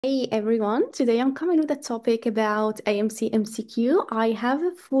Hey everyone, today I'm coming with a topic about AMC MCQ. I have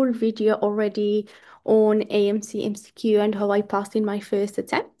a full video already on AMC MCQ and how I passed in my first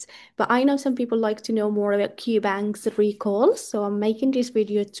attempt, but I know some people like to know more about QBanks recalls, so I'm making this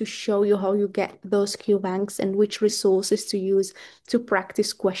video to show you how you get those QBanks and which resources to use to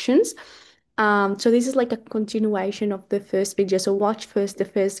practice questions. So this is like a continuation of the first video, so watch first the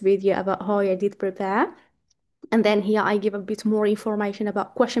first video about how I did prepare. And then here I give a bit more information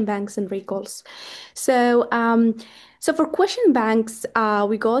about question banks and recalls. So, so for question banks,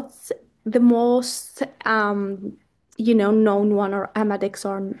 we got the most, known one are Amadex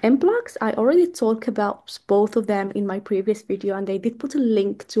or Mplax. I already talked about both of them in my previous video, and they did put a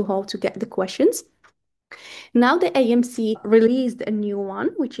link to how to get the questions. Now the AMC released a new one,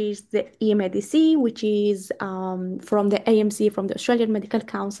 which is the eMedici, which is from the AMC, from the Australian Medical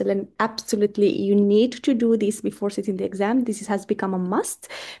Council, and absolutely you need to do this before sitting the exam. Has become a must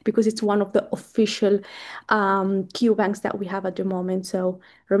because it's one of the official Q banks that we have at the moment. So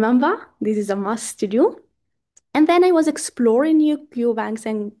remember, this is a must to do. And then I was exploring new Q banks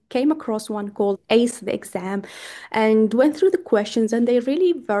and came across one called Ace the Exam and went through the questions, and they're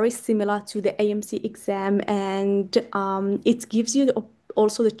really very similar to the AMC exam. And it gives you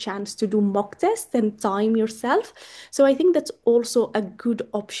also the chance to do mock tests and time yourself. So I think that's also a good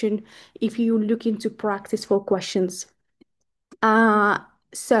option if you look into practice for questions. Uh,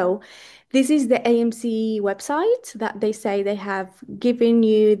 so this is the AMC website that they say they have given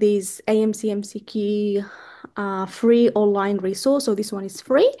you this AMC MCQ free online resource. So this one is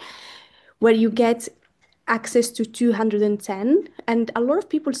free, where you get access to 210. And a lot of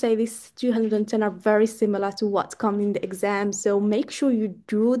people say these 210 are very similar to what's come in the exam. So make sure you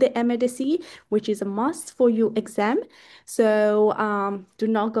do the MDC, which is a must for your exam. So do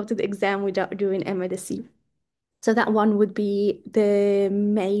not go to the exam without doing MDC. So that one would be the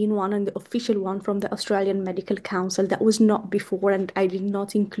main one and the official one from the Australian Medical Council. That was not before, and I did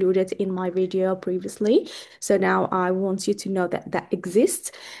not include it in my video previously. So now I want you to know that that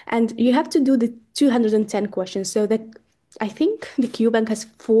exists. And you have to do the 210 questions. So that I think the QBank has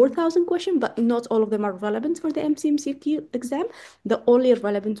 4,000 questions, but not all of them are relevant for the MCMCQ exam. The only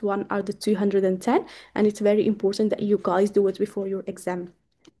relevant one are the 210, and it's very important that you guys do it before your exam.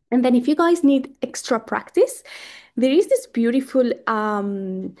 And then if you guys need extra practice, there is this beautiful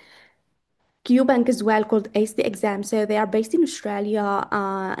QBank as well called Ace the Exam. So they are based in Australia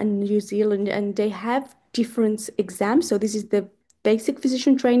and New Zealand, and they have different exams. So this is the basic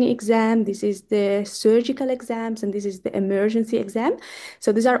physician training exam, this is the surgical exams, and this is the emergency exam.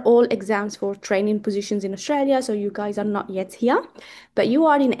 So these are all exams for training positions in Australia. So you guys are not yet here, but you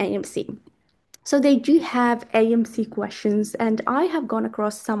are in AMC. So they do have AMC questions, and I have gone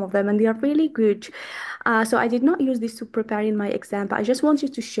across some of them, and they are really good. So I did not use this to prepare in my exam, but I just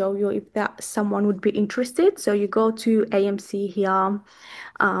wanted to show you if that someone would be interested. So you go to AMC here,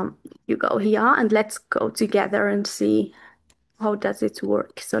 you go here, and let's go together and see how does it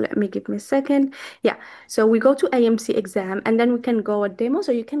work. So let me give me a second. Yeah, so we go to AMC exam, and then we can go a demo.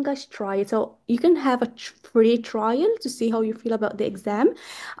 So you can guys try it. So you can have a free trial to see how you feel about the exam.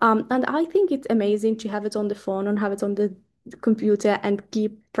 And I think it's amazing to have it on the phone and have it on the computer and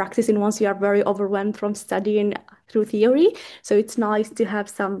keep practicing once you are very overwhelmed from studying through theory. So it's nice to have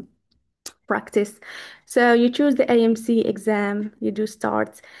some practice. So you choose the AMC exam, you do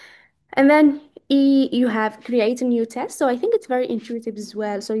start. And then you have create a new test. So I think it's very intuitive as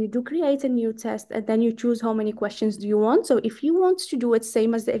well. So you do create a new test, and then you choose how many questions do you want. So if you want to do it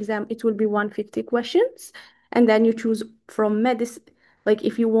same as the exam, it will be 150 questions. And then you choose from medicine. Like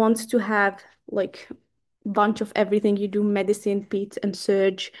if you want to have like bunch of everything, you do medicine, peds, and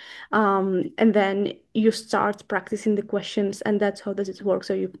surge. And then you start practicing the questions, and that's how does it work.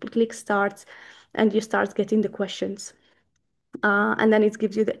 So you click start and you start getting the questions. And then it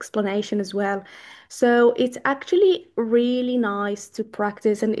gives you the explanation as well. So it's actually really nice to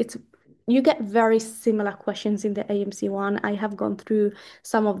practice, and it's you get very similar questions in the AMC one. I have gone through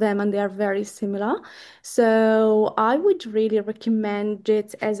some of them, and they are very similar. So I would really recommend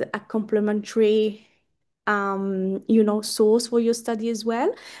it as a complementary source for your study as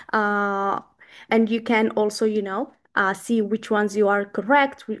well. And you can also, see which ones you are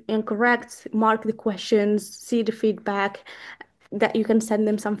correct, incorrect, mark the questions, see the feedback, that you can send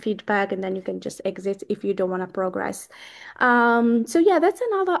them some feedback, and then you can just exit if you don't want to progress. So yeah, that's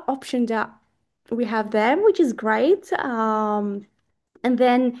another option that we have there, which is great. And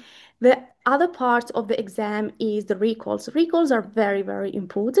then the other part of the exam is the recalls. Recalls are very, very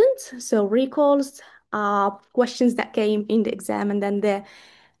important. So recalls are questions that came in the exam, and then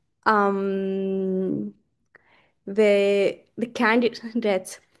um the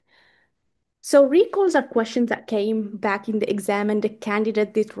candidate So recalls are questions that came back in the exam and the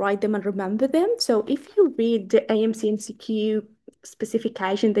candidate did write them and remember them. So if you read the AMC MCQ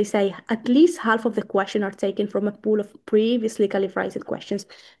specification, they say at least half of the question are taken from a pool of previously calibrated questions.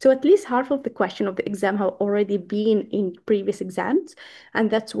 So at least half of the question of the exam have already been in previous exams.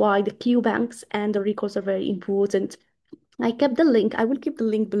 And that's why the Q banks and the recalls are very important. I kept the link. I will keep the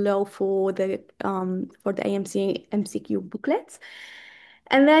link below for the AMC MCQ booklets.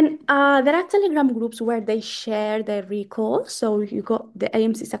 And then there are Telegram groups where they share their recall. So you got the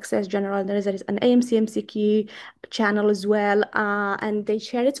AMC Success General. There is an AMC MCQ channel as well, and they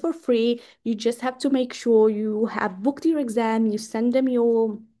share it for free. You just have to make sure you have booked your exam. You send them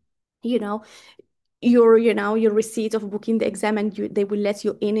you know, your receipt of booking the exam, and they will let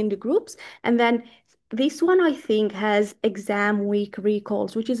you in the groups. And then this one I think has exam week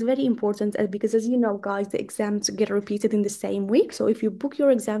recalls, which is very important, because as you know, guys, the exams get repeated in the same week. So if you book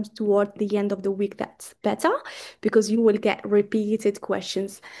your exams toward the end of the week, that's better because you will get repeated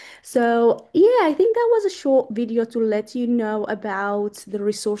questions. So yeah, I think that was a short video to let you know about the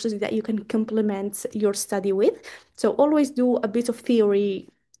resources that you can complement your study with. So always do a bit of theory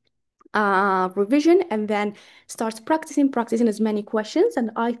revision, and then start practicing as many questions. And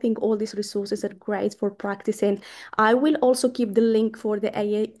I think all these resources are great for practicing. I will also keep the link for the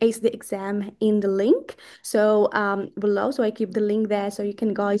ACE the exam in the link, so below. So I keep the link there, so you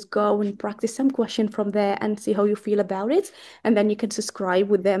can guys go and practice some question from there and see how you feel about it. And then you can subscribe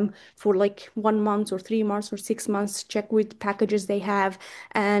with them for like 1 month or 3 months or 6 months, check which packages they have,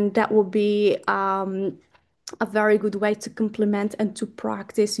 and that will be a very good way to complement and to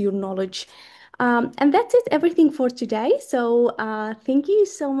practice your knowledge. And that's it, everything for today. So thank you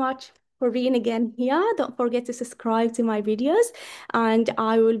so much for being again here. Don't forget to subscribe to my videos, and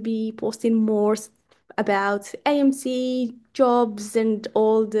I will be posting more about AMC jobs and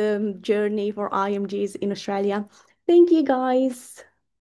all the journey for IMGs in Australia. Thank you, guys.